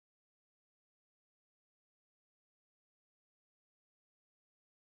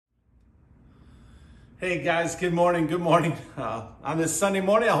Hey guys, good morning. Good morning. On this Sunday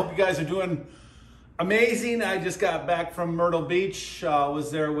morning, I hope you guys are doing amazing. I just got back from Myrtle Beach.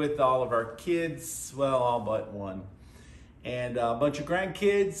 Was there with all of our kids, well, all but one, and a bunch of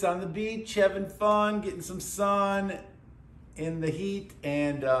grandkids on the beach having fun, getting some sun in the heat,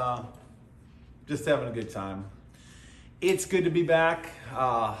 and just having a good time. It's good to be back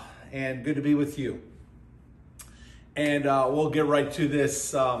and good to be with you. And we'll get right to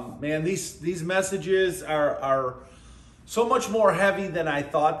this. Man, these messages are so much more heavy than I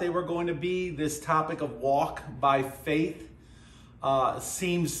thought they were going to be. This topic of walk by faith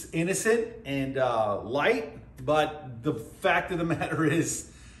seems innocent and light, but the fact of the matter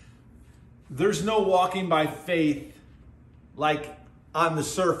is there's no walking by faith like on the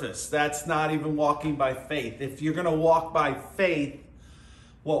surface. That's not even walking by faith. If you're going to walk by faith,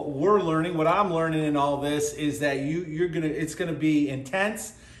 what I'm learning in all this is that it's gonna be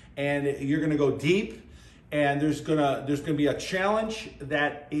intense, and you're gonna go deep, and there's gonna be a challenge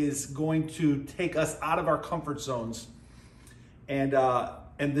that is going to take us out of our comfort zones, and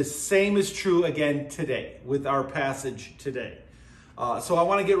the same is true again today with our passage today. So I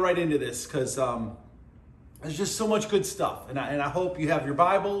want to get right into this because there's just so much good stuff, and I hope you have your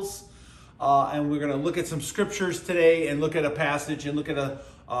Bibles. And we're going to look at some scriptures today and look at a passage and look at a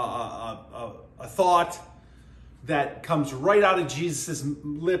thought that comes right out of Jesus'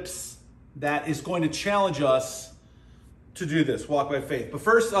 lips that is going to challenge us to do this, walk by faith. But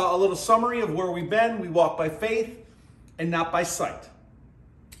first, a little summary of where we've been. We walk by faith and not by sight.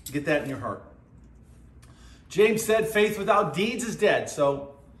 Get that in your heart. James said faith without deeds is dead.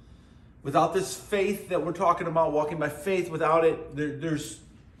 So without this faith that we're talking about, walking by faith, without it,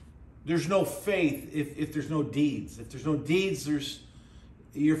 there's no faith if there's no deeds. If there's no deeds,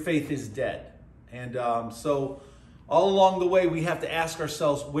 your faith is dead. And so all along the way, we have to ask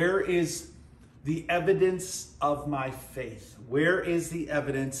ourselves, where is the evidence of my faith? Where is the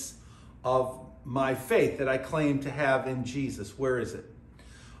evidence of my faith that I claim to have in Jesus? Where is it?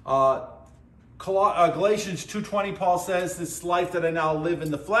 Galatians 2:20, Paul says, this life that I now live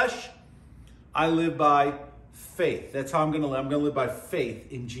in the flesh, I live by faith. That's how I'm going to live. I'm going to live by faith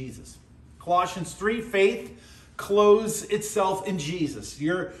in Jesus. Colossians 3, faith clothes itself in Jesus.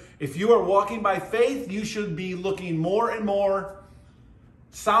 If you are walking by faith, you should be looking more and more,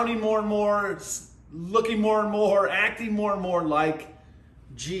 sounding more and more, looking more and more, acting more and more like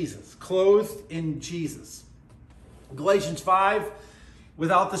Jesus, clothed in Jesus. Galatians 5,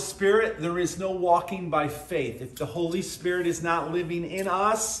 without the Spirit, there is no walking by faith. If the Holy Spirit is not living in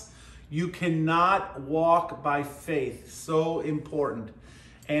us, you cannot walk by faith. So important.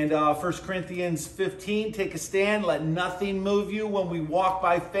 And 1 Corinthians 15, take a stand. Let nothing move you when we walk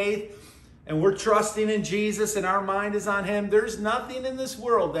by faith. And we're trusting in Jesus and our mind is on Him. There's nothing in this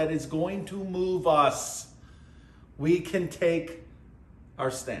world that is going to move us. We can take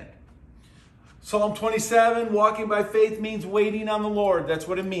our stand. Psalm 27, walking by faith means waiting on the Lord. That's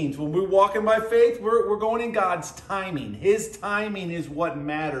what it means. When we're walking by faith, we're going in God's timing. His timing is what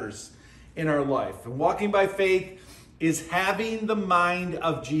matters in our life. And walking by faith is having the mind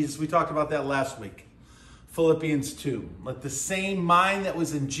of Jesus. We talked about that last week. Philippians 2. Let the same mind that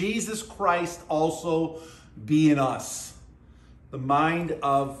was in Jesus Christ also be in us. The mind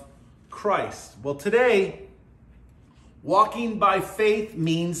of Christ. Well, today, walking by faith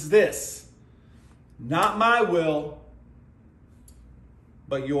means this. Not my will,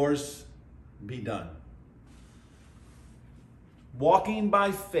 but yours be done. Walking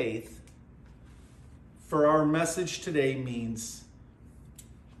by faith for our message today means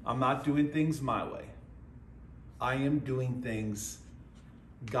I'm not doing things my way. I am doing things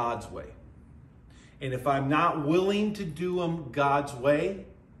God's way. And if I'm not willing to do them God's way,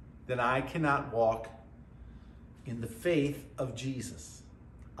 then I cannot walk in the faith of Jesus.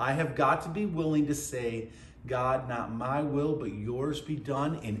 I have got to be willing to say, God, not my will, but yours be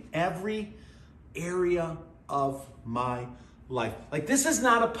done in every area of my life. Like, this is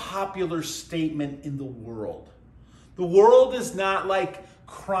not a popular statement in the world. The world is not like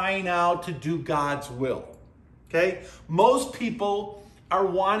crying out to do God's will. Okay? Most people are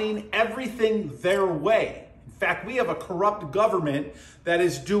wanting everything their way. In fact, we have a corrupt government that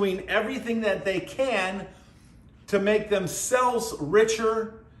is doing everything that they can to make themselves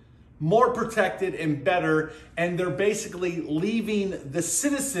richer, more protected, and better. And they're basically leaving the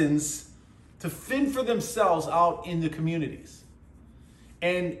citizens to fend for themselves out in the communities.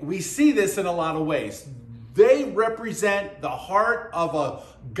 And we see this in a lot of ways. They represent the heart of a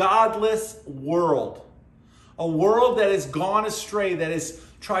godless world. A world that has gone astray, that has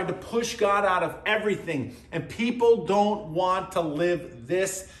tried to push God out of everything. And people don't want to live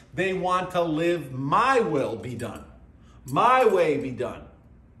this. They want to live my will be done. My way be done.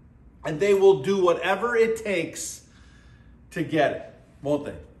 And they will do whatever it takes to get it, won't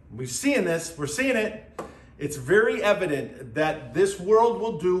they? We're seeing this. We're seeing it. It's very evident that this world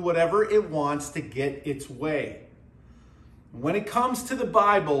will do whatever it wants to get its way. When it comes to the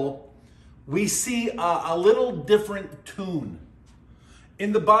Bible, we see a little different tune.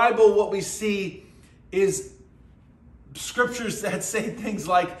 In the Bible, what we see is scriptures that say things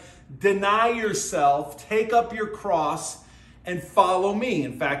like, deny yourself, take up your cross, and follow me.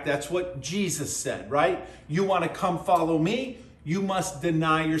 In fact, that's what Jesus said, right? You want to come follow me? You must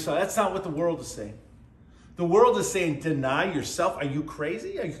deny yourself. That's not what the world is saying. The world is saying, deny yourself? Are you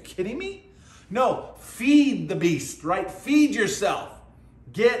crazy? Are you kidding me? No, feed the beast, right? Feed yourself.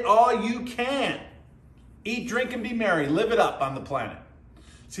 Get all you can. Eat, drink, and be merry. Live it up on the planet.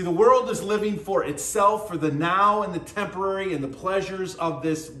 See, the world is living for itself, for the now and the temporary and the pleasures of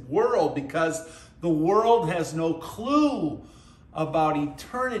this world, because the world has no clue about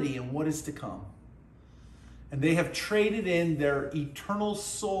eternity and what is to come. And they have traded in their eternal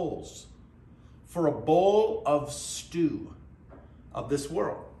souls for a bowl of stew of this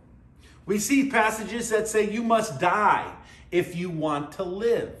world. We see passages that say you must die if you want to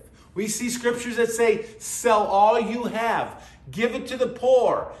live. We see scriptures that say, sell all you have, give it to the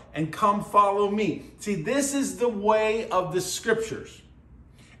poor, and come follow me. See, this is the way of the scriptures.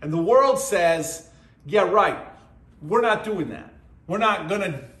 And the world says, yeah, right, we're not doing that. We're not going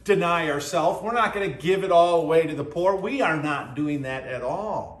to deny ourselves. We're not going to give it all away to the poor. We are not doing that at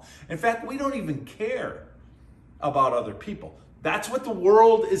all. In fact, we don't even care about other people. That's what the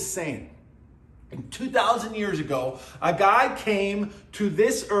world is saying. And 2,000 years ago, a guy came to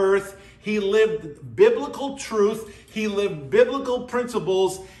this earth. He lived biblical truth. He lived biblical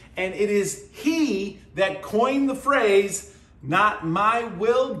principles. And it is he that coined the phrase, not my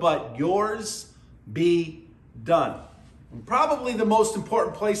will, but yours be done. And probably the most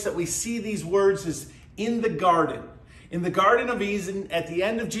important place that we see these words is in the garden. In the Garden of Eden, at the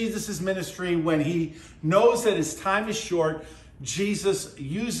end of Jesus' ministry, when he knows that his time is short, Jesus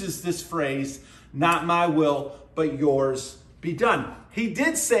uses this phrase, not my will, but yours be done. He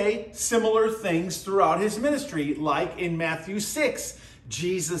did say similar things throughout his ministry, like in Matthew 6.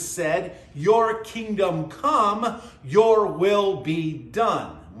 Jesus said, your kingdom come, your will be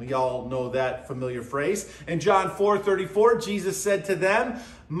done. We all know that familiar phrase. In John 4:34, Jesus said to them,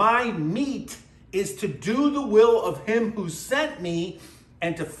 my meat is to do the will of him who sent me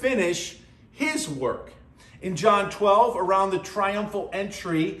and to finish his work. In John 12, around the triumphal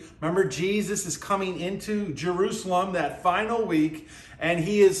entry, remember Jesus is coming into Jerusalem that final week, and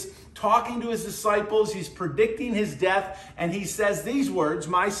he is talking to his disciples. He's predicting his death, and he says these words,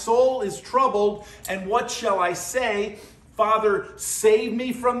 my soul is troubled, and what shall I say? Father, save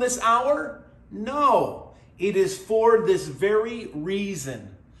me from this hour? No, it is for this very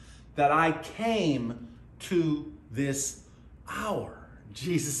reason that I came to this hour.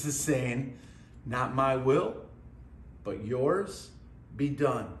 Jesus is saying, not my will, but yours be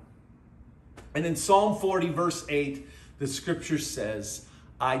done. And in Psalm 40, verse 8, the scripture says,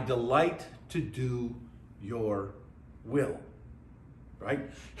 I delight to do your will. Right?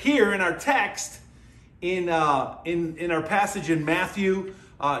 Here in our text, in our passage in Matthew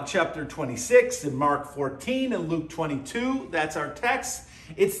chapter 26, and Mark 14, and Luke 22, that's our text.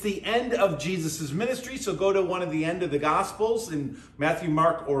 It's the end of Jesus' ministry, so go to one of the end of the Gospels in Matthew,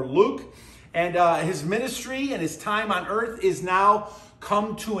 Mark, or Luke. And his ministry and his time on earth is now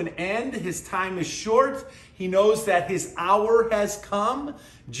come to an end. His time is short. He knows that his hour has come.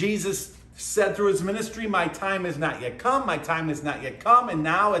 Jesus said through his ministry, my time has not yet come. My time has not yet come. And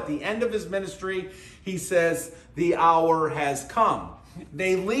now at the end of his ministry, he says, the hour has come.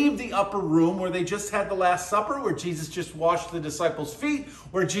 They leave the upper room where they just had the Last Supper, where Jesus just washed the disciples' feet,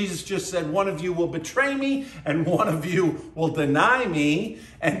 where Jesus just said, one of you will betray me and one of you will deny me.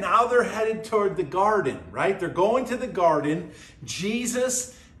 And now they're headed toward the garden, right? They're going to the garden.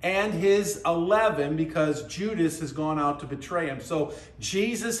 Jesus and his 11, because Judas has gone out to betray him. So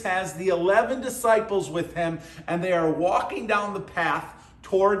Jesus has the 11 disciples with him, and they are walking down the path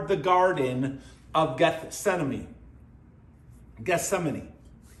toward the garden of Gethsemane. Gethsemane,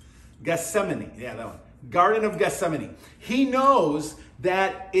 yeah, that one. Garden of Gethsemane. He knows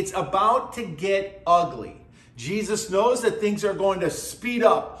that it's about to get ugly. Jesus knows that things are going to speed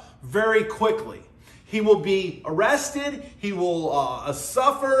up very quickly. He will be arrested. He will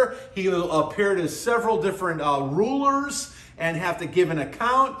suffer. He will appear to several different rulers and have to give an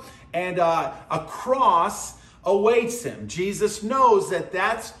account. And a cross awaits him. Jesus knows that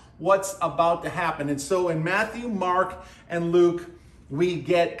that's what's about to happen. And so in Matthew, Mark, and Luke, we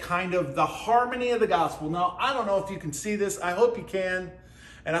get kind of the harmony of the gospel. Now, I don't know if you can see this. I hope you can.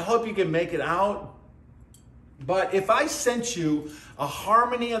 And I hope you can make it out. But if I sent you a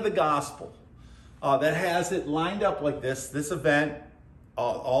harmony of the gospel that has it lined up like this event,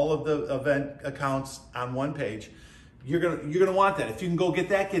 all of the event accounts on one page, you're gonna want that. If you can go get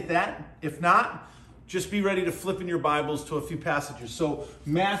that, get that. If not, just be ready to flip in your Bibles to a few passages. So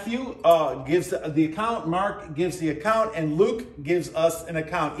Matthew gives the account, Mark gives the account, and Luke gives us an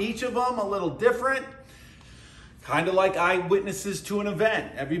account. Each of them a little different, kind of like eyewitnesses to an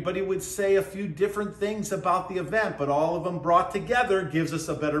event. Everybody would say a few different things about the event, but all of them brought together gives us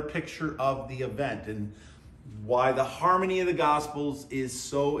a better picture of the event and why the harmony of the Gospels is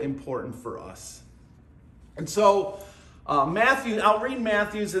so important for us. And so Matthew, I'll read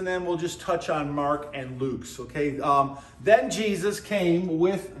Matthew's and then we'll just touch on Mark and Luke's, okay? Then Jesus came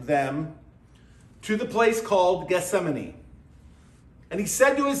with them to the place called Gethsemane. And he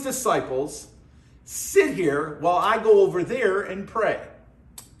said to his disciples, "Sit here while I go over there and pray."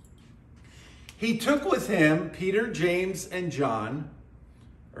 He took with him Peter, James, and John,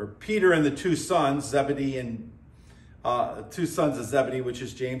 or Peter and the two sons, Zebedee and two sons of Zebedee, which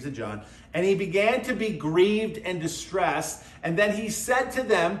is James and John. And he began to be grieved and distressed. And then he said to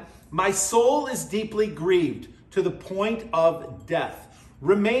them, "My soul is deeply grieved to the point of death.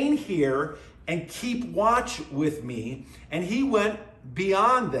 Remain here and keep watch with me." And he went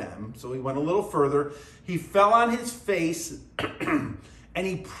beyond them. So he went a little further. He fell on his face and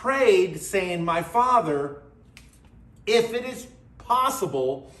he prayed, saying, "My Father, if it is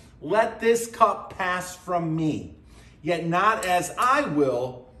possible, let this cup pass from me. Yet not as I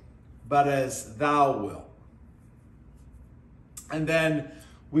will, but as thou wilt." And then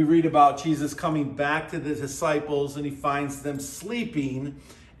we read about Jesus coming back to the disciples and he finds them sleeping.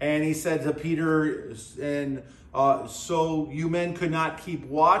 And he said to Peter, "So you men could not keep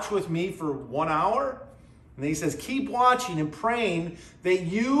watch with me for 1 hour?" And then he says, "Keep watching and praying that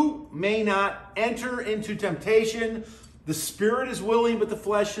you may not enter into temptation. The spirit is willing, but the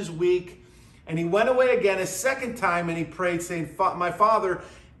flesh is weak." And he went away again a second time and he prayed, saying, "My Father,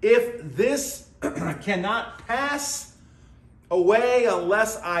 if this cannot pass away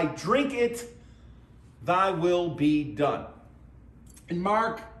unless I drink it, thy will be done." In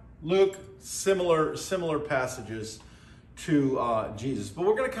Mark, Luke, similar passages to Jesus. But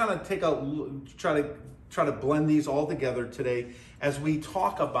we're going to kind of try to blend these all together today as we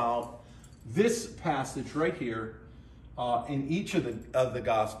talk about this passage right here in each of the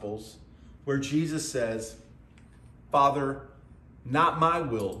Gospels, where Jesus says, "Father, not my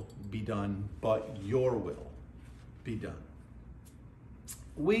will be done, but your will be done."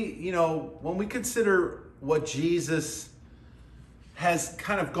 When we consider what Jesus has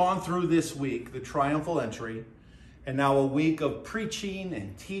kind of gone through this week, the triumphal entry, and now a week of preaching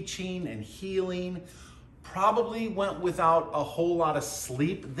and teaching and healing, probably went without a whole lot of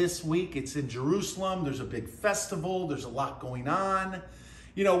sleep this week. It's in Jerusalem. There's a big festival. There's a lot going on.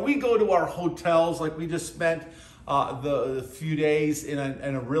 We go to our hotels, like we just spent the few days in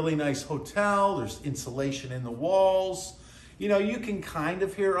a really nice hotel. There's insulation in the walls. You can kind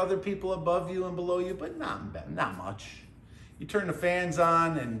of hear other people above you and below you, but not much. You turn the fans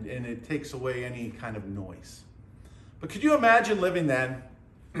on and it takes away any kind of noise. But could you imagine living then?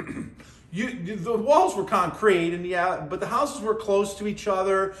 The walls were concrete, but the houses were close to each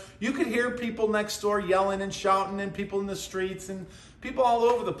other. You could hear people next door yelling and shouting, and people in the streets, and people all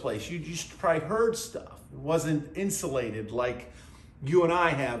over the place. You just probably heard stuff. It wasn't insulated like you and I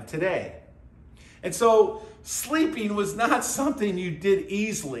have today. And so sleeping was not something you did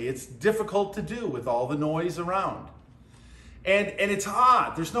easily. It's difficult to do with all the noise around. And it's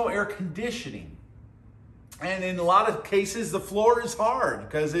hot. There's no air conditioning. And in a lot of cases, the floor is hard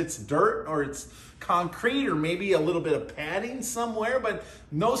because it's dirt or it's concrete or maybe a little bit of padding somewhere, but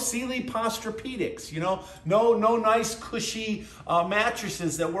no Sealy Posturepedics, no nice cushy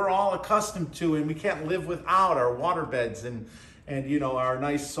mattresses that we're all accustomed to, and we can't live without our water beds and our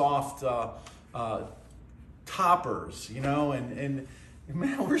nice soft toppers, and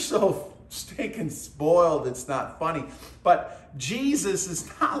man, we're so stinking spoiled, it's not funny. But Jesus is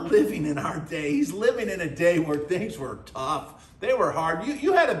not living in our day. He's living in a day where things were tough. They were hard.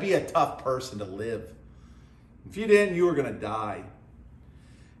 You had to be a tough person to live. If you didn't, you were going to die.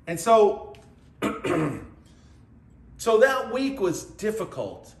 And so, so that week was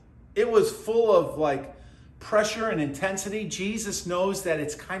difficult. It was full of pressure and intensity. Jesus knows that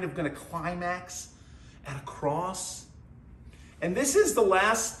it's kind of going to climax at a cross. And this is the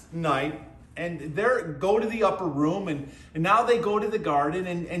last night And they go to the upper room, and now they go to the garden,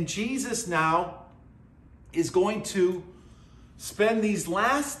 and Jesus now is going to spend these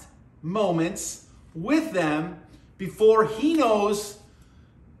last moments with them before he knows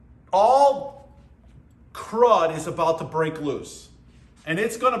all crud is about to break loose. And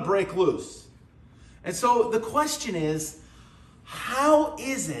it's going to break loose. And so the question is, how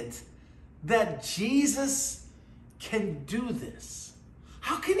is it that Jesus can do this?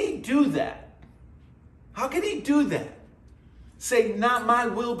 How can he do that? How can he do that? Say, not my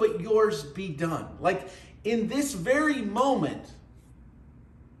will, but yours be done. Like in this very moment,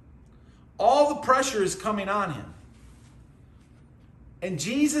 all the pressure is coming on him. And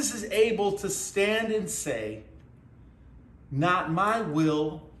Jesus is able to stand and say, not my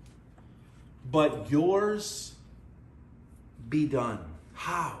will, but yours be done.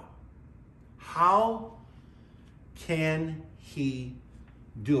 How? How can he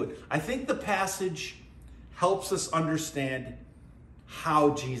do it? I think the passage helps us understand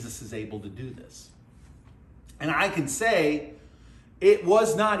how Jesus is able to do this. And I can say it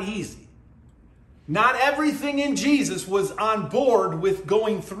was not easy. Not everything in Jesus was on board with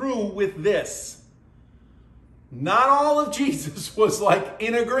going through with this. Not all of Jesus was like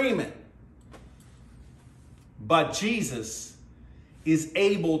in agreement. But Jesus is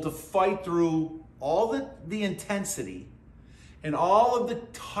able to fight through all the intensity and all of the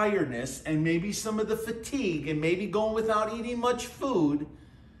tiredness and maybe some of the fatigue and maybe going without eating much food.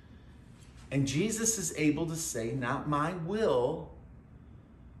 And Jesus is able to say, not my will,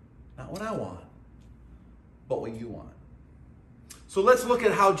 not what I want, but what you want. So let's look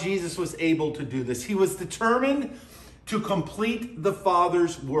at how Jesus was able to do this. He was determined to complete the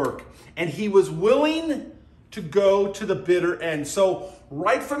Father's work, and he was willing to go to the bitter end. So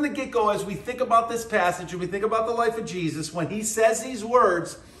right from the get-go, as we think about this passage and we think about the life of Jesus, when he says these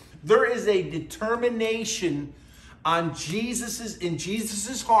words, there is a determination in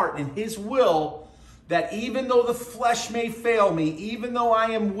Jesus's heart and his will that even though the flesh may fail me, even though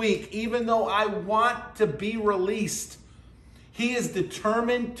I am weak, even though I want to be released, he is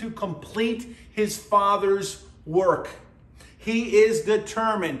determined to complete his Father's work. He is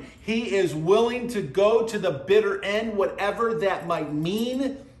determined. He is willing to go to the bitter end, whatever that might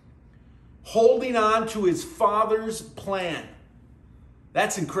mean, holding on to his Father's plan.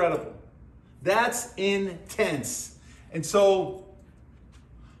 That's incredible. That's intense. And so,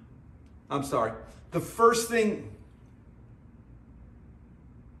 the first thing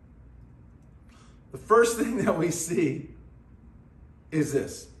that we see is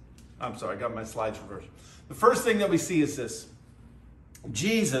this. I got my slides reversed. The first thing that we see is this.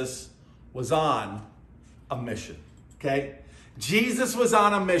 Jesus was on a mission, okay? Jesus was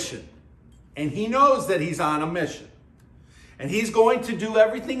on a mission, and he knows that he's on a mission. And he's going to do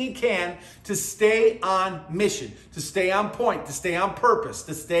everything he can to stay on mission, to stay on point, to stay on purpose,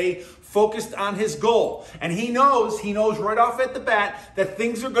 to stay focused on his goal. And he knows right off at the bat that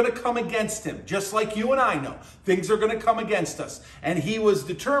things are going to come against him, just like you and I know. Things are going to come against us. And he was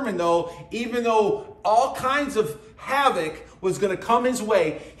determined, though, even though all kinds of havoc was going to come his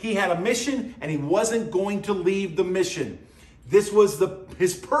way, he had a mission and he wasn't going to leave the mission. This was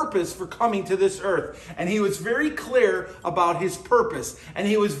his purpose for coming to this earth. And he was very clear about his purpose. And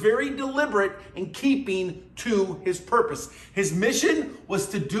he was very deliberate in keeping to his purpose. His mission was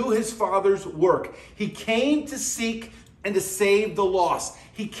to do his Father's work. He came to seek and to save the lost.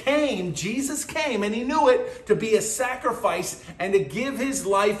 Jesus came, and he knew it, to be a sacrifice and to give his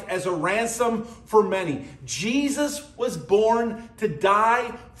life as a ransom for many. Jesus was born to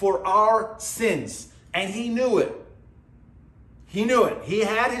die for our sins. And he knew it. He knew it. He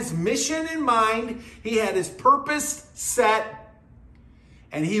had his mission in mind. He had his purpose set.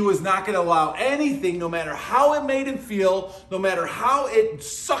 And he was not going to allow anything, no matter how it made him feel, no matter how it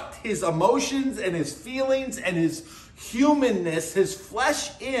sucked his emotions and his feelings and his humanness, his flesh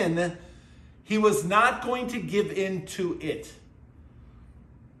in, he was not going to give in to it.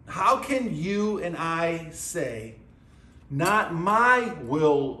 How can you and I say, not my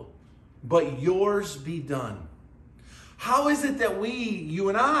will, but yours be done? How is it that you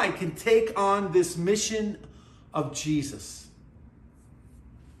and I, can take on this mission of Jesus?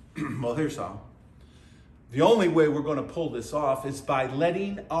 Well, here's how. The only way we're going to pull this off is by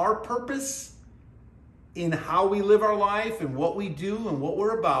letting our purpose in how we live our life and what we do and what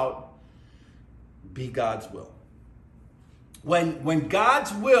we're about be God's will. When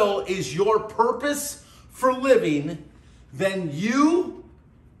God's will is your purpose for living, then you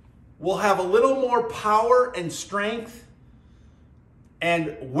will have a little more power and strength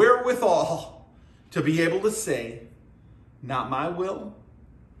and wherewithal to be able to say, not my will,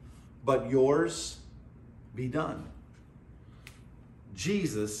 but yours be done.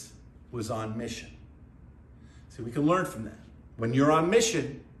 Jesus was on mission. See, we can learn from that. When you're on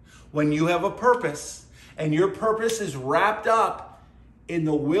mission, when you have a purpose, and your purpose is wrapped up in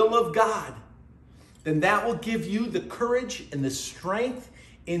the will of God, then that will give you the courage and the strength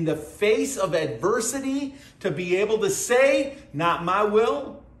in the face of adversity to be able to say, not my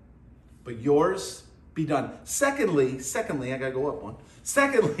will, but yours be done. Secondly, I gotta go up one.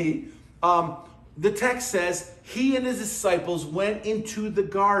 Secondly, the text says he and his disciples went into the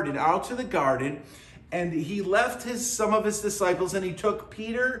garden, out to the garden, and he left some of his disciples, and he took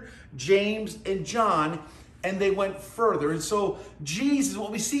Peter, James, and John, and they went further. And so Jesus,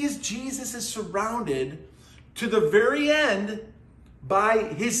 what we see is Jesus is surrounded to the very end by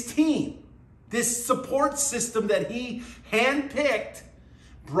his team. This support system that he handpicked,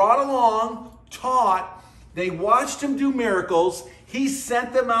 brought along, taught. They watched him do miracles. He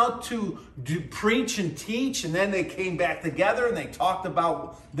sent them out to preach and teach, and then they came back together and they talked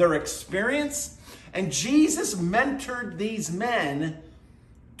about their experience. And Jesus mentored these men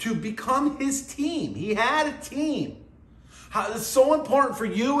to become his team. He had a team. It's so important for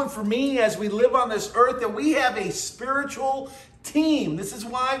you and for me as we live on this earth that we have a spiritual team. This is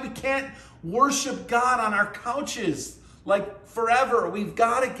why we can't worship God on our couches like forever. We've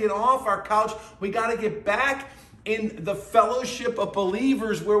got to get off our couch. We got to get back in the fellowship of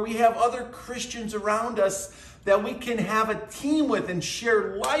believers where we have other Christians around us that we can have a team with and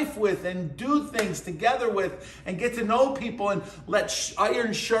share life with and do things together with and get to know people and let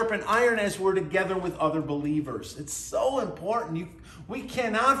iron sharpen iron as we're together with other believers. It's so important. We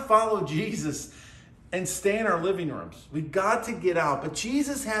cannot follow Jesus and stay in our living rooms. We've got to get out. But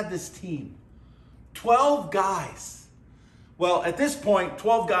Jesus had this team, 12 guys. Well, at this point,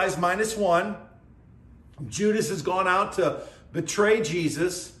 12 guys minus one. Judas has gone out to betray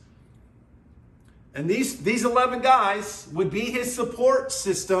Jesus. And these 11 guys would be his support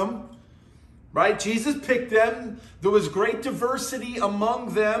system, right? Jesus picked them. There was great diversity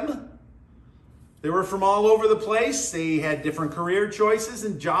among them. They were from all over the place. They had different career choices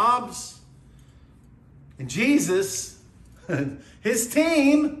and jobs. And Jesus, his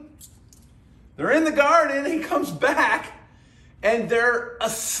team, they're in the garden. He comes back and they're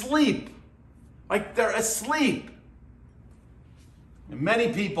asleep. Like they're asleep. And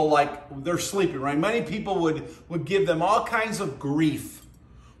many people, they're sleeping, right? Many people would give them all kinds of grief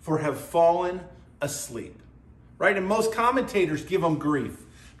for have fallen asleep, right? And most commentators give them grief.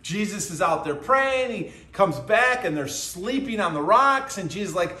 Jesus is out there praying. He comes back and they're sleeping on the rocks. And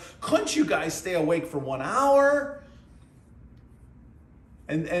Jesus is like, couldn't you guys stay awake for 1 hour?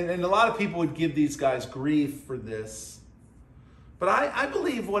 And a lot of people would give these guys grief for this. But I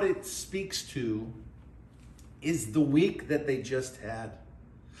believe what it speaks to is the week that they just had.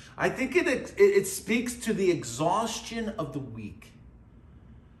 I think it speaks to the exhaustion of the week.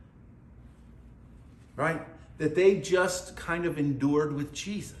 Right? That they just kind of endured with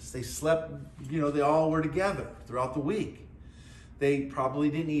Jesus. They slept, they all were together throughout the week. They probably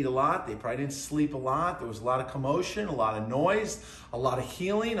didn't eat a lot. They probably didn't sleep a lot. There was a lot of commotion, a lot of noise, a lot of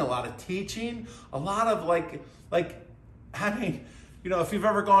healing, a lot of teaching, a lot of if you've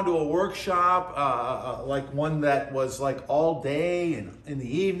ever gone to a workshop, like one that was like all day and in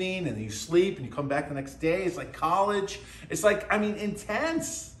the evening, and you sleep and you come back the next day, it's like college. It's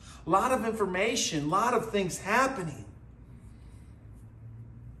intense. A lot of information, a lot of things happening.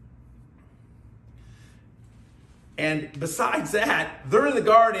 And besides that, they're in the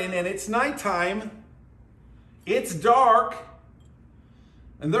garden and it's nighttime. It's dark.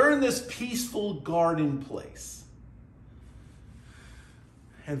 And they're in this peaceful garden place.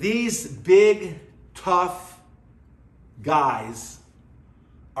 And these big, tough guys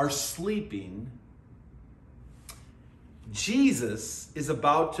are sleeping. Jesus is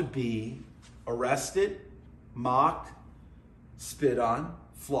about to be arrested, mocked, spit on,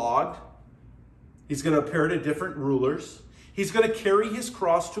 flogged. He's going to appear to different rulers. He's going to carry his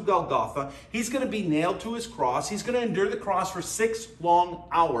cross to Golgotha. He's going to be nailed to his cross. He's going to endure the cross for 6 long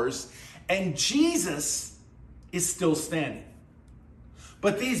hours. And Jesus is still standing.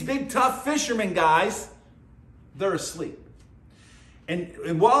 But these big, tough fishermen guys, they're asleep.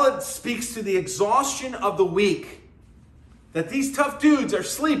 And while it speaks to the exhaustion of the week, that these tough dudes are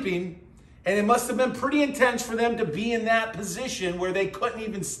sleeping, and it must have been pretty intense for them to be in that position where they couldn't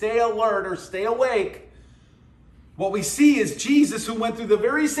even stay alert or stay awake. What we see is Jesus, who went through the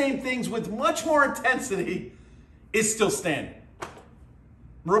very same things with much more intensity, is still standing.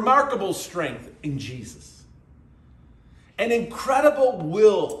 Remarkable strength in Jesus. An incredible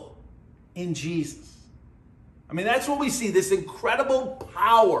will in Jesus. That's what we see, this incredible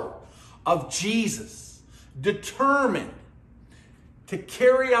power of Jesus, determined to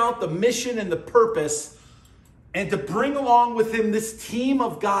carry out the mission and the purpose and to bring along with him this team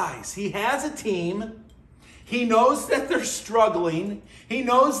of guys. He has a team. He knows that they're struggling. He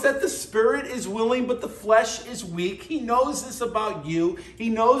knows that the spirit is willing, but the flesh is weak. He knows this about you. He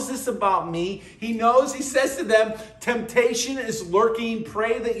knows this about me. He knows, he says to them, temptation is lurking.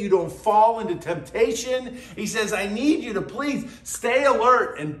 Pray that you don't fall into temptation. He says, I need you to please stay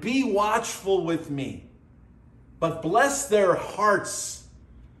alert and be watchful with me. But bless their hearts.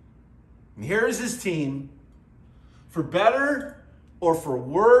 And here's his team. For better or for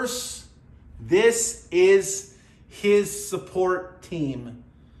worse, this is his support team,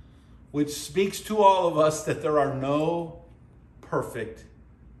 which speaks to all of us that there are no perfect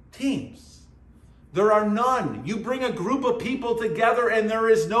teams. There are none. You bring a group of people together and there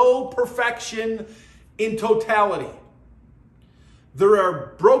is no perfection in totality. There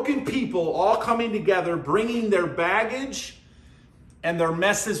are broken people all coming together, bringing their baggage and their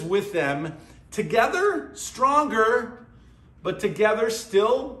messes with them. Together, stronger, but together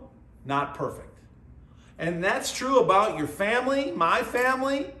still not perfect. And that's true about your family, my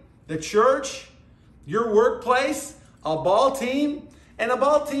family, the church, your workplace, a ball team. And a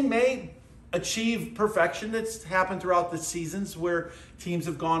ball team may achieve perfection. That's happened throughout the seasons where teams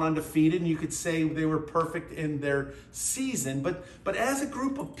have gone undefeated and you could say they were perfect in their season. But as a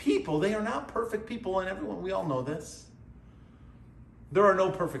group of people, they are not perfect people, and everyone, we all know this. There are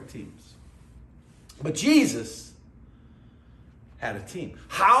no perfect teams. But Jesus had a team.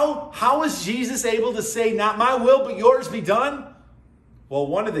 How is Jesus able to say, not my will, but yours be done? Well,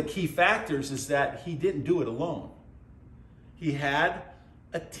 one of the key factors is that he didn't do it alone. He had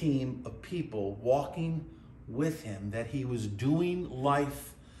a team of people walking with him that he was doing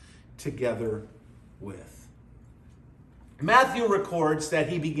life together with. Matthew records that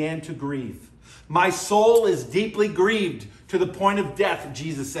he began to grieve. My soul is deeply grieved to the point of death,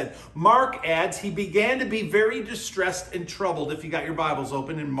 Jesus said. Mark adds, he began to be very distressed and troubled. If you got your Bibles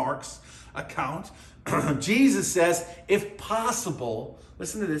open in Mark's account, Jesus says, if possible,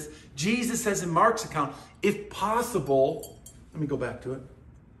 listen to this. Jesus says in Mark's account, if possible, let me go back to it.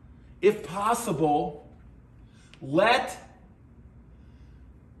 If possible, right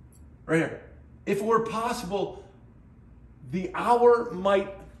here, if it were possible, the hour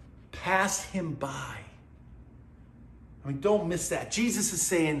might pass him by. I mean, don't miss that. Jesus is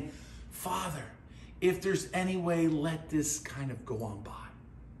saying, Father, if there's any way, let this kind of go on by.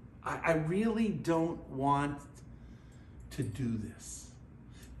 I really don't want to do this.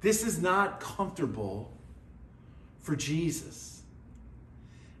 This is not comfortable for Jesus.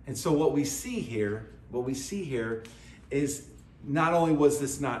 And so what we see here is not only was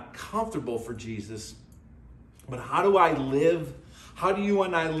this not comfortable for Jesus, but how do I live? How do you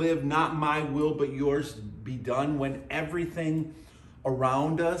and I live, not my will, but yours be done, when everything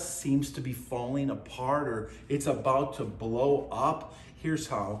around us seems to be falling apart or it's about to blow up? Here's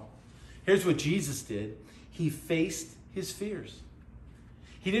how. Here's what Jesus did. He faced his fears.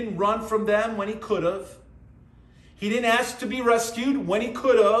 He didn't run from them when he could have. He didn't ask to be rescued when he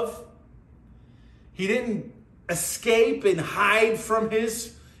could have. He didn't escape and hide from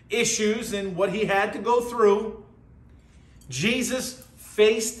his issues and what he had to go through. Jesus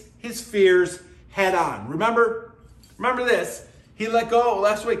faced his fears head on. Remember this. He let go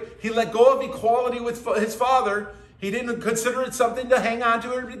last week. He let go of equality with his Father. He didn't consider it something to hang on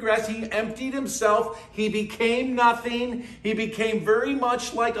to or regress. He emptied himself. He became nothing. He became very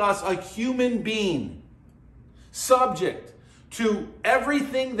much like us, a human being, subject to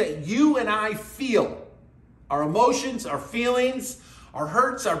everything that you and I feel. Our emotions, our feelings, our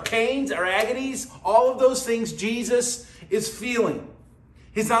hurts, our pains, our agonies, all of those things Jesus is feeling.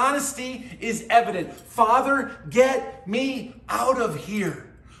 His honesty is evident. Father, get me out of here.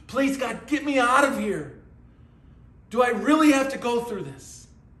 Please, God, get me out of here. Do I really have to go through this?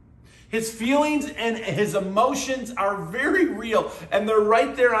 His feelings and his emotions are very real, and they're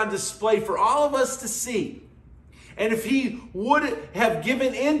right there on display for all of us to see. And if he would have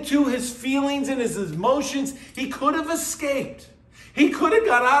given into his feelings and his emotions, he could have escaped. He could have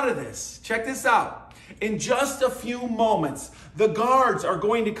got out of this. Check this out. In just a few moments, the guards are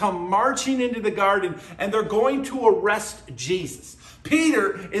going to come marching into the garden, and they're going to arrest Jesus.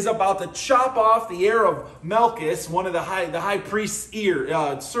 Peter is about to chop off the ear of Malchus, one of the high priest's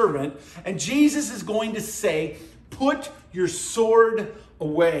servant, and Jesus is going to say, "Put your sword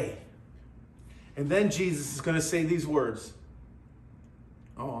away." And then Jesus is going to say these words.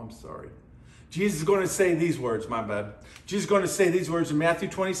 Oh, I'm sorry. Jesus is going to say these words, my bad. Jesus is going to say these words in Matthew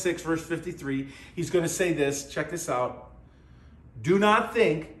 26, verse 53. He's going to say this, check this out. Do not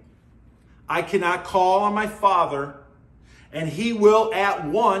think I cannot call on my Father, and he will at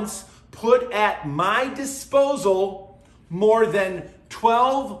once put at my disposal more than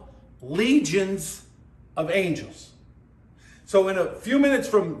 12 legions of angels. So in a few minutes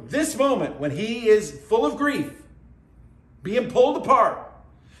from this moment, when he is full of grief, being pulled apart,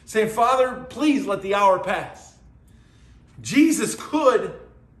 saying, Father, please let the hour pass, Jesus could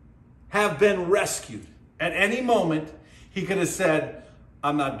have been rescued. At any moment, he could have said,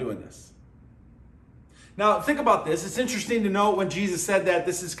 I'm not doing this. Now, think about this. It's interesting to note when Jesus said that,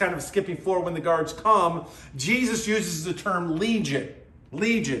 this is kind of skipping forward when the guards come, Jesus uses the term legion.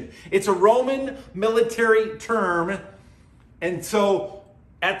 Legion. It's a Roman military term. And so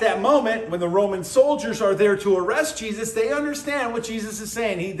at that moment, when the Roman soldiers are there to arrest Jesus, they understand what Jesus is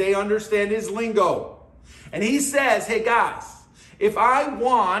saying. They understand his lingo. And he says, hey guys, if I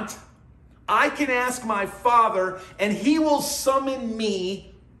want, I can ask my Father and he will summon me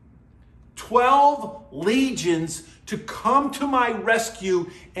 12 legions to come to my rescue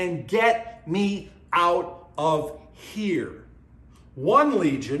and get me out of here. One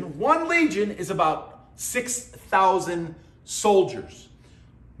legion is about 6,000 soldiers,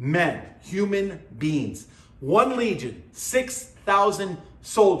 men, human beings. One legion, 6,000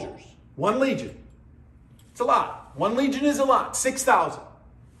 soldiers. One legion. It's a lot. One legion is a lot. 6,000.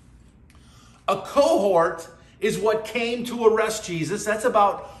 A cohort is what came to arrest Jesus. That's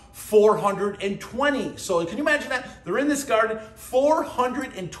about 420. So can you imagine that? They're in this garden.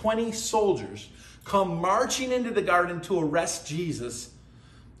 420 soldiers come marching into the garden to arrest Jesus,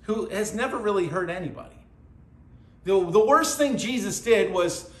 who has never really hurt anybody. The worst thing Jesus did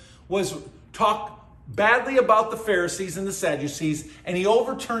was talk badly about the Pharisees and the Sadducees, and he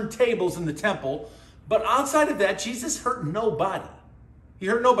overturned tables in the temple. But outside of that, Jesus hurt nobody. He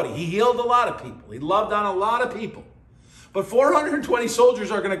hurt nobody. He healed a lot of people. He loved on a lot of people. But 420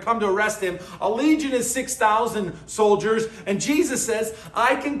 soldiers are going to come to arrest him. A legion is 6,000 soldiers. And Jesus says,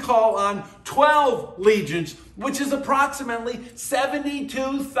 I can call on 12 legions, which is approximately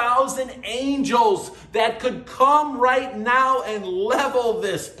 72,000 angels that could come right now and level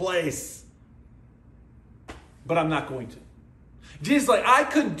this place. But I'm not going to. Jesus is like, I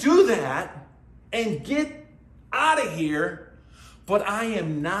could do that and get out of here, but I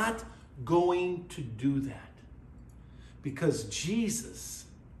am not going to do that. Because Jesus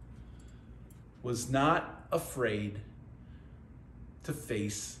was not afraid to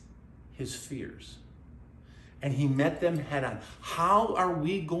face his fears. And he met them head on. How are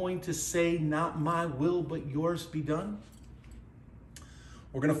we going to say, not my will, but yours be done?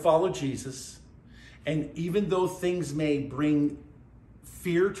 We're going to follow Jesus. And even though things may bring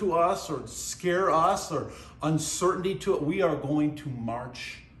fear to us or scare us or uncertainty to it, we are going to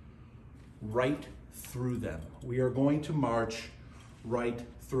march right through them. We are going to march right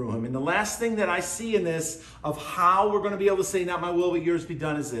through him. And the last thing that I see in this of how we're going to be able to say, not my will, but yours be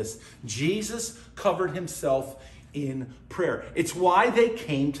done, is this. Jesus covered himself in prayer. It's why they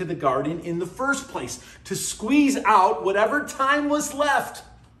came to the garden in the first place, to squeeze out whatever time was left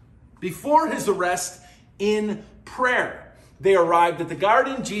before his arrest in prayer. They arrived at the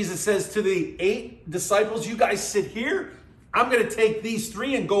garden. Jesus says to the 8 disciples, you guys sit here. I'm going to take these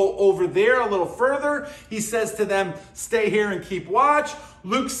 3 and go over there a little further. He says to them, stay here and keep watch.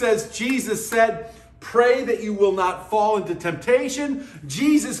 Luke says, Jesus said, pray that you will not fall into temptation.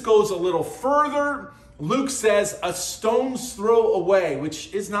 Jesus goes a little further. Luke says, a stone's throw away,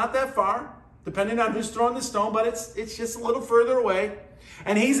 which is not that far, depending on who's throwing the stone, but it's just a little further away.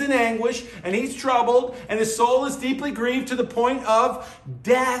 And he's in anguish, and he's troubled, and his soul is deeply grieved to the point of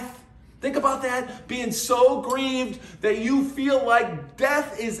death. Think about that, being so grieved that you feel like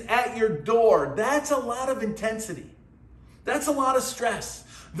death is at your door. That's a lot of intensity. That's a lot of stress.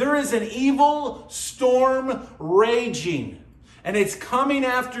 There is an evil storm raging, and it's coming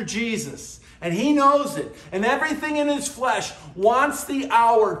after Jesus. And he knows it. And everything in his flesh wants the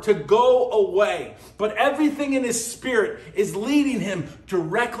hour to go away. But everything in his spirit is leading him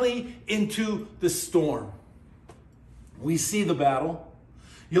directly into the storm. We see the battle.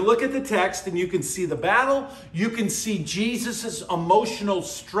 You look at the text and you can see the battle. You can see Jesus' emotional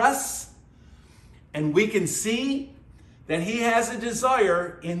stress. And we can see that he has a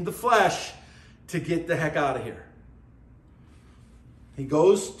desire in the flesh to get the heck out of here. He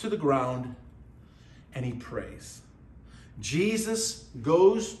goes to the ground and he prays. Jesus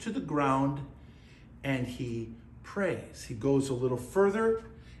goes to the ground and he prays. He goes a little further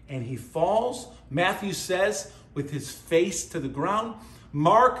and he falls. Matthew says with his face to the ground.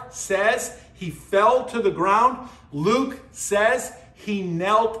 Mark says he fell to the ground. Luke says he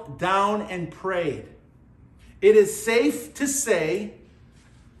knelt down and prayed. It is safe to say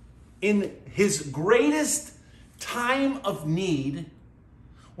in his greatest time of need,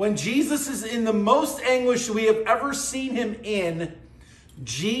 when Jesus is in the most anguish we have ever seen him in,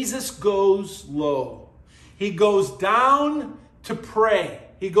 Jesus goes low. He goes down to pray.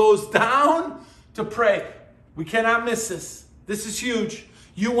 He goes down to pray. We cannot miss this. This is huge.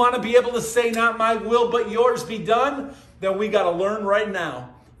 You want to be able to say, not my will, but yours be done? Then we got to learn right now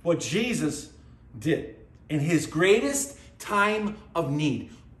what Jesus did in his greatest time of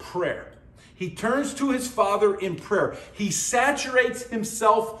need, prayer. He turns to his Father in prayer. He saturates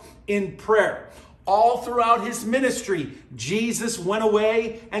himself in prayer. All throughout his ministry, Jesus went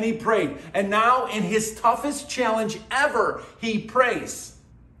away and he prayed. And now in his toughest challenge ever, he prays.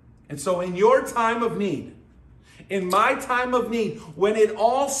 And so in your time of need, in my time of need, when it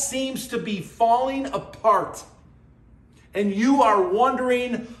all seems to be falling apart, and you are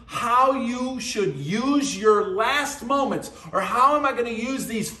wondering how you should use your last moments, or how am I going to use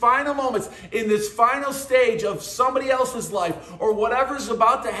these final moments in this final stage of somebody else's life, or whatever's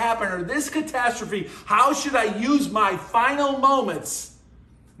about to happen, or this catastrophe, how should I use my final moments?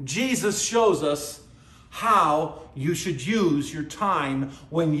 Jesus shows us how you should use your time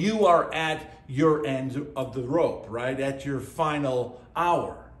when you are at your end of the rope, right? At your final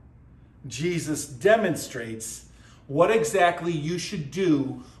hour. Jesus demonstrates what exactly you should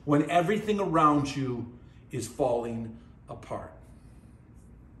do when everything around you is falling apart.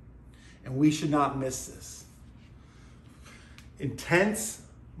 And we should not miss this. Intense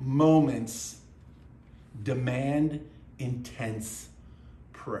moments demand intense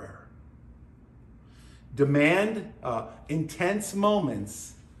prayer. Intense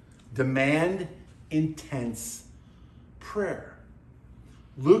moments demand intense prayer.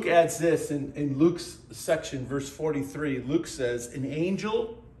 Luke adds this in Luke's section, verse 43. Luke says, an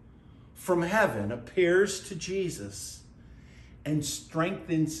angel from heaven appears to Jesus and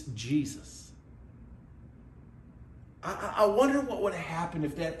strengthens Jesus. I wonder what would happen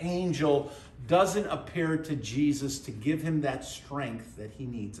if that angel doesn't appear to Jesus to give him that strength that he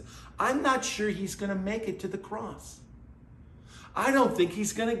needs. I'm not sure he's going to make it to the cross. I don't think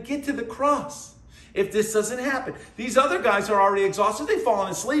he's going to get to the cross if this doesn't happen. These other guys are already exhausted. They've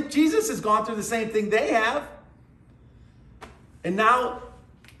fallen asleep. Jesus has gone through the same thing they have. And now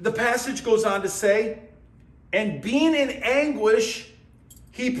the passage goes on to say, and being in anguish,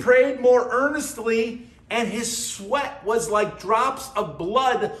 he prayed more earnestly, and his sweat was like drops of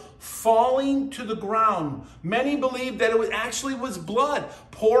blood falling to the ground. Many believe that it actually was blood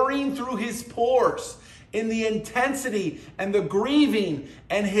pouring through his pores in the intensity and the grieving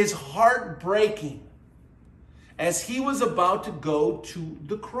and his heart breaking as he was about to go to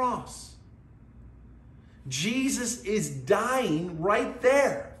the cross. Jesus is dying right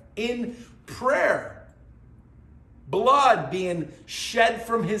there in prayer. Blood being shed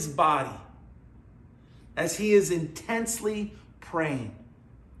from his body as he is intensely praying.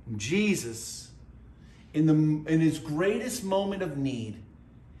 Jesus, in his greatest moment of need,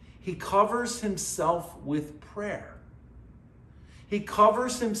 he covers himself with prayer. He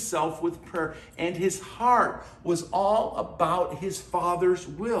covers himself with prayer, and his heart was all about his Father's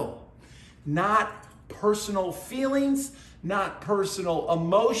will, not personal feelings, not personal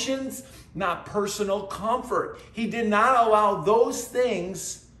emotions, not personal comfort. He did not allow those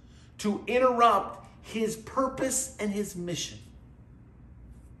things to interrupt his purpose and his mission.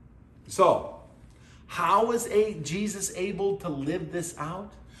 So, how is Jesus able to live this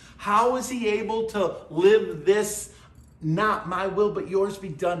out? How is he able to live this, not my will, but yours be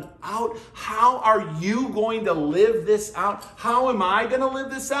done out? How are you going to live this out? How am I going to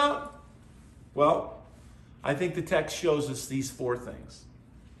live this out? Well, I think the text shows us these four things.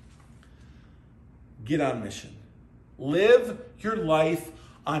 Get on mission. Live your life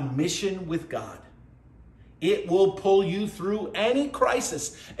on mission with God. It will pull you through any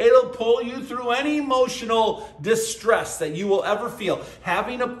crisis. It'll pull you through any emotional distress that you will ever feel.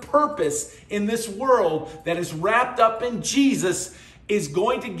 Having a purpose in this world that is wrapped up in Jesus is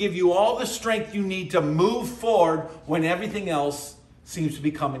going to give you all the strength you need to move forward when everything else seems to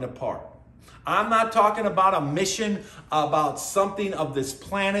be coming apart. I'm not talking about a mission, about something of this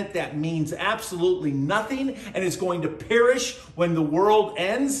planet that means absolutely nothing and is going to perish when the world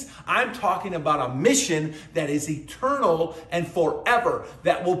ends. I'm talking about a mission that is eternal and forever,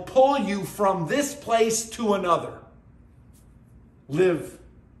 that will pull you from this place to another. Live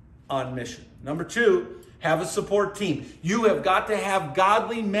on mission. Number two, have a support team. You have got to have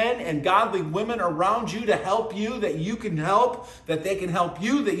godly men and godly women around you to help you, that you can help, that they can help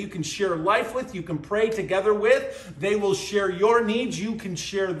you, that you can share life with, you can pray together with. They will share your needs, you can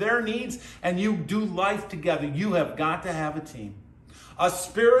share their needs, and you do life together. You have got to have a team. A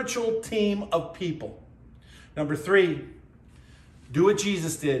spiritual team of people. Number 3, do what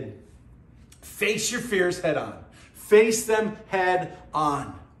Jesus did. Face your fears head on. Face them head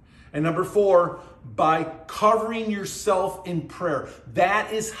on. And number 4, by covering yourself in prayer.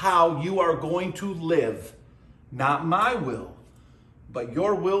 That is how you are going to live. Not my will, but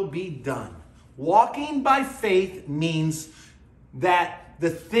your will be done. Walking by faith means that the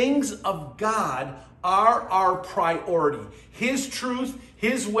things of God are our priority. His truth,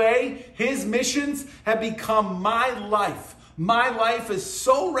 His way, His missions have become my life. My life is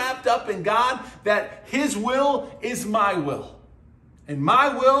so wrapped up in God that His will is my will. And my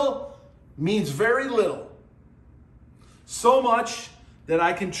will means very little. So much that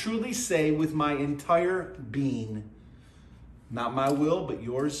I can truly say with my entire being, not my will, but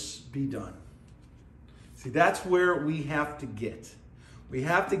yours be done. See, that's where we have to get. We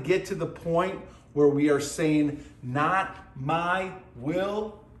have to get to the point where we are saying, not my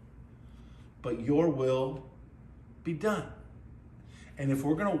will, but your will be done. And if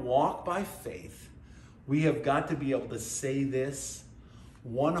we're going to walk by faith, we have got to be able to say this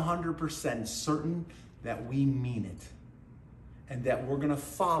 100% certain that we mean it and that we're going to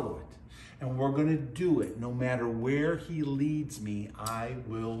follow it and we're going to do it. No matter where He leads me, I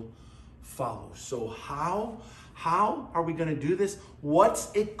will follow. So how are we going to do this? What's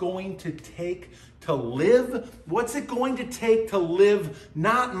it going to take to live? What's it going to take to live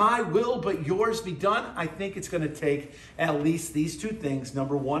not my will, but yours be done? I think it's going to take at least these 2 things.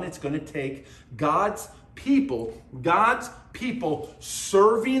 Number 1, it's going to take God's people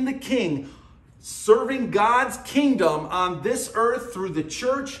serving the King, serving God's kingdom on this earth through the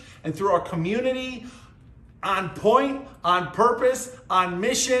church and through our community, on point, on purpose, on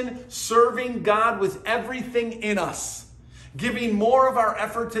mission, serving God with everything in us, giving more of our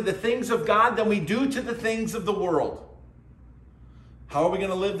effort to the things of God than we do to the things of the world. How are we going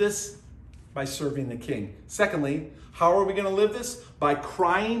to live this? By serving the King. Secondly, how are we going to live this? By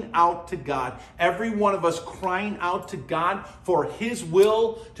crying out to God. Every one of us crying out to God for His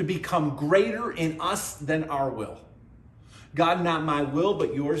will to become greater in us than our will. God, not my will,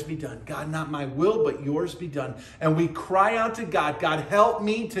 but yours be done. God, not my will, but yours be done. And we cry out to God, God, help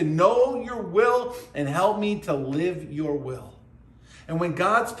me to know your will and help me to live your will. And when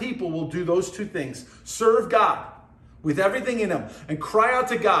God's people will do those 2 things, serve God with everything in them and cry out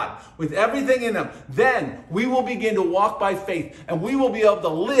to God with everything in them, then we will begin to walk by faith and we will be able to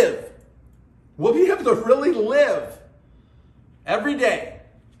live. We'll be able to really live every day.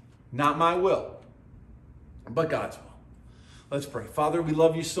 Not my will, but God's will. Let's pray. Father, we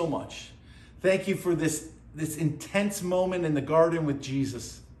love you so much. Thank you for this intense moment in the garden with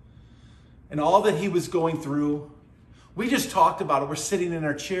Jesus and all that He was going through. We just talked about it. We're sitting in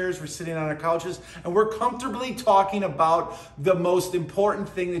our chairs, we're sitting on our couches, and we're comfortably talking about the most important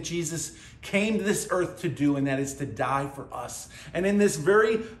thing that Jesus came to this earth to do, and that is to die for us. And in this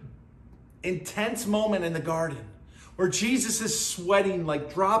very intense moment in the garden, where Jesus is sweating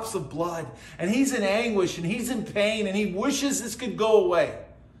like drops of blood, and He's in anguish, and He's in pain, and He wishes this could go away.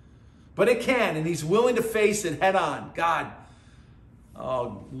 But it can, and He's willing to face it head on. God,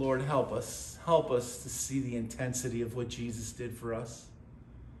 oh, Lord, help us. Help us to see the intensity of what Jesus did for us.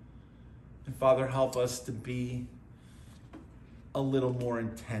 And Father, help us to be a little more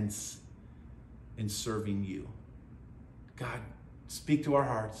intense in serving you. God, speak to our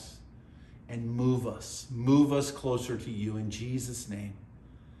hearts and move us closer to you in Jesus' name.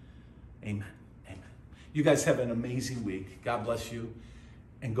 Amen. Amen. You guys have an amazing week. God bless you,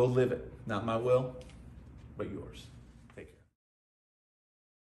 and go live it. Not my will, but yours.